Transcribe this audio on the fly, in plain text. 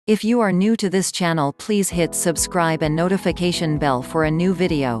If you are new to this channel, please hit subscribe and notification bell for a new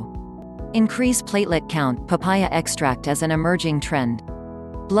video. Increase platelet count. Papaya extract as an emerging trend.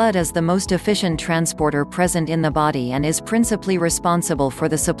 Blood is the most efficient transporter present in the body and is principally responsible for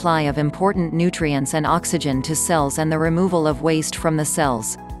the supply of important nutrients and oxygen to cells and the removal of waste from the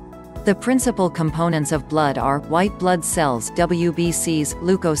cells. The principal components of blood are white blood cells (WBCs),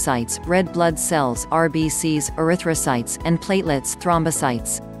 leukocytes, red blood cells (RBCs), erythrocytes, and platelets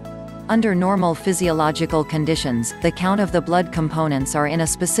 (thrombocytes). Under normal physiological conditions, the count of the blood components are in a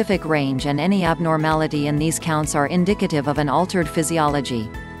specific range, and any abnormality in these counts are indicative of an altered physiology.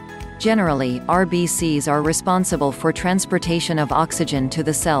 Generally, RBCs are responsible for transportation of oxygen to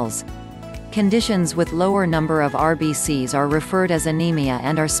the cells. Conditions with lower number of RBCs are referred as anemia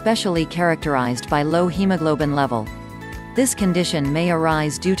and are specially characterized by low hemoglobin level. This condition may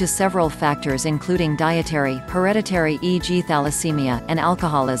arise due to several factors including dietary, hereditary e.g. thalassemia, and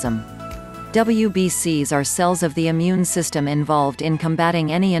alcoholism. WBCs are cells of the immune system involved in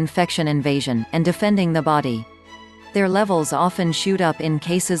combating any infection invasion, and defending the body. Their levels often shoot up in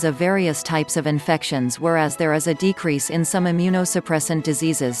cases of various types of infections, whereas there is a decrease in some immunosuppressant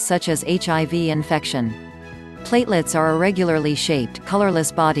diseases such as HIV infection. Platelets are irregularly shaped,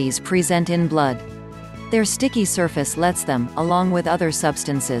 colorless bodies present in blood. Their sticky surface lets them, along with other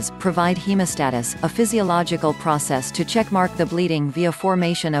substances, provide hemostatis, a physiological process to checkmark the bleeding via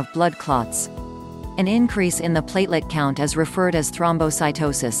formation of blood clots. An increase in the platelet count is referred as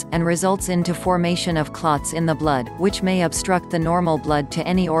thrombocytosis, and results into formation of clots in the blood, which may obstruct the normal blood to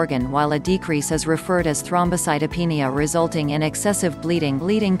any organ, while a decrease is referred as thrombocytopenia, resulting in excessive bleeding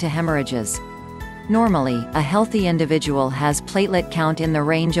leading to hemorrhages. Normally, a healthy individual has platelet count in the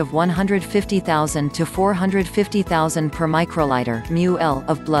range of 150,000 to 450,000 per microliter (μl)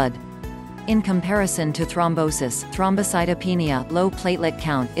 of blood. In comparison to thrombosis, thrombocytopenia, low platelet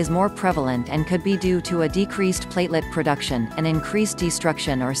count, is more prevalent and could be due to a decreased platelet production, and increased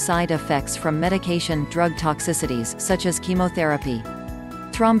destruction or side effects from medication drug toxicities, such as chemotherapy.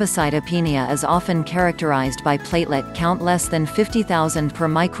 Thrombocytopenia is often characterized by platelet count less than 50,000 per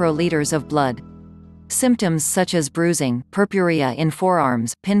microliters of blood. Symptoms such as bruising, purpurea in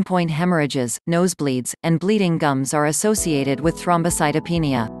forearms, pinpoint hemorrhages, nosebleeds, and bleeding gums are associated with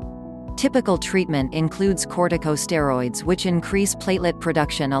thrombocytopenia. Typical treatment includes corticosteroids, which increase platelet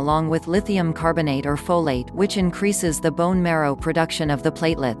production, along with lithium carbonate or folate, which increases the bone marrow production of the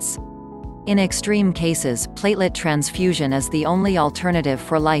platelets. In extreme cases, platelet transfusion is the only alternative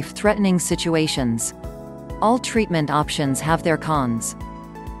for life-threatening situations. All treatment options have their cons.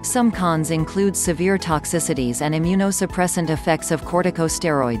 Some cons include severe toxicities and immunosuppressant effects of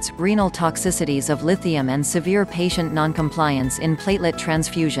corticosteroids, renal toxicities of lithium, and severe patient noncompliance in platelet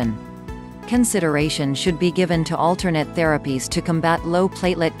transfusion. Consideration should be given to alternate therapies to combat low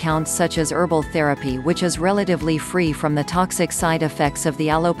platelet counts, such as herbal therapy, which is relatively free from the toxic side effects of the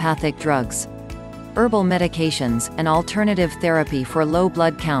allopathic drugs. Herbal medications, an alternative therapy for low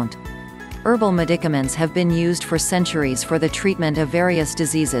blood count. Herbal medicaments have been used for centuries for the treatment of various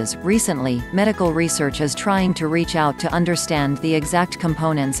diseases. Recently, medical research is trying to reach out to understand the exact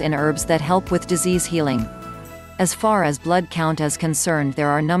components in herbs that help with disease healing. As far as blood count is concerned, there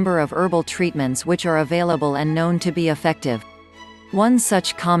are a number of herbal treatments which are available and known to be effective. One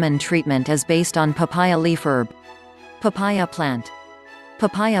such common treatment is based on papaya leaf herb. Papaya plant.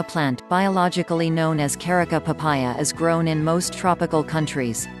 Papaya plant, biologically known as Carica papaya, is grown in most tropical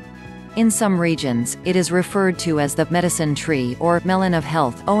countries. In some regions, it is referred to as the medicine tree or melon of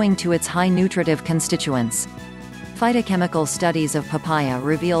health, owing to its high nutritive constituents. Phytochemical studies of papaya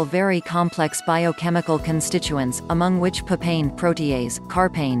reveal very complex biochemical constituents, among which papain protease,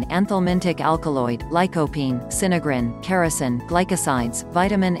 carpane, anthelmintic alkaloid, lycopene, sinegrin, kerosene, glycosides,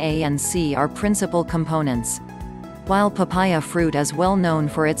 vitamin A and C are principal components. While papaya fruit is well known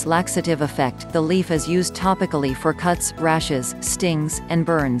for its laxative effect, the leaf is used topically for cuts, rashes, stings, and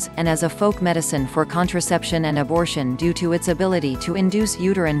burns, and as a folk medicine for contraception and abortion due to its ability to induce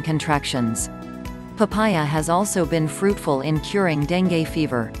uterine contractions. Papaya has also been fruitful in curing dengue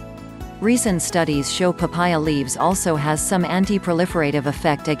fever. Recent studies show papaya leaves also has some anti-proliferative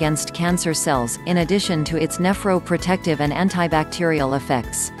effect against cancer cells, in addition to its nephroprotective and antibacterial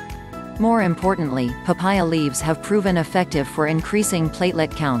effects. More importantly, papaya leaves have proven effective for increasing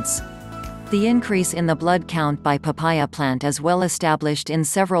platelet counts. The increase in the blood count by papaya plant is well established in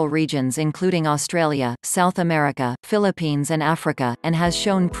several regions including Australia, South America, Philippines and Africa, and has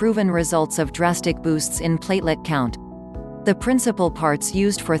shown proven results of drastic boosts in platelet count. The principal parts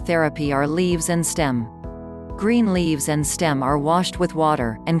used for therapy are leaves and stem. Green leaves and stem are washed with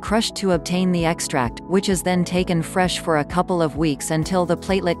water, and crushed to obtain the extract, which is then taken fresh for a couple of weeks until the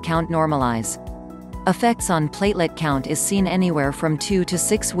platelet count normalize. Effects on platelet count is seen anywhere from 2 to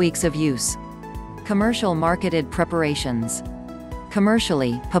 6 weeks of use. Commercial marketed preparations.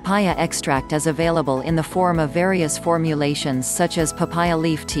 Commercially, papaya extract is available in the form of various formulations such as papaya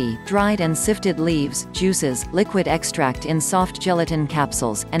leaf tea, dried and sifted leaves, juices, liquid extract in soft gelatin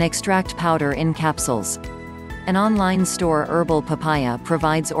capsules, and extract powder in capsules. An online store, Herbal Papaya,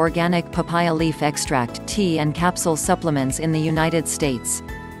 provides organic papaya leaf extract, tea and capsule supplements in the United States.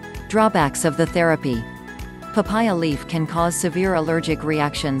 Drawbacks of the therapy. Papaya leaf can cause severe allergic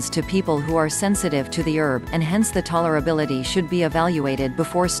reactions to people who are sensitive to the herb, and hence the tolerability should be evaluated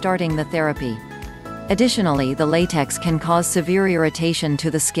before starting the therapy. Additionally, the latex can cause severe irritation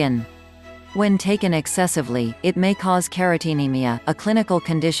to the skin. When taken excessively, it may cause carotenemia, a clinical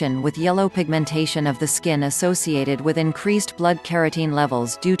condition with yellow pigmentation of the skin associated with increased blood carotene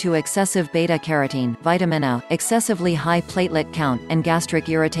levels due to excessive beta-carotene, vitamin A, excessively high platelet count, and gastric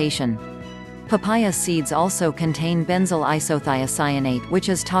irritation. Papaya seeds also contain benzyl isothiocyanate, which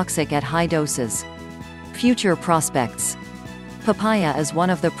is toxic at high doses. Future prospects. Papaya is one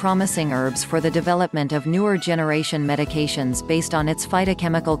of the promising herbs for the development of newer generation medications based on its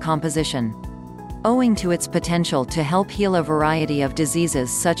phytochemical composition. Owing to its potential to help heal a variety of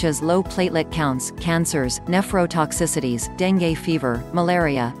diseases such as low platelet counts, cancers, nephrotoxicities, dengue fever,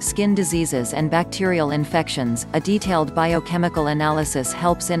 malaria, skin diseases and bacterial infections, a detailed biochemical analysis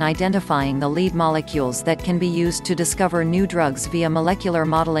helps in identifying the lead molecules that can be used to discover new drugs via molecular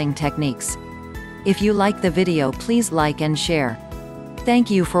modeling techniques. If you like the video, please like and share. Thank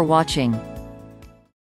you for watching.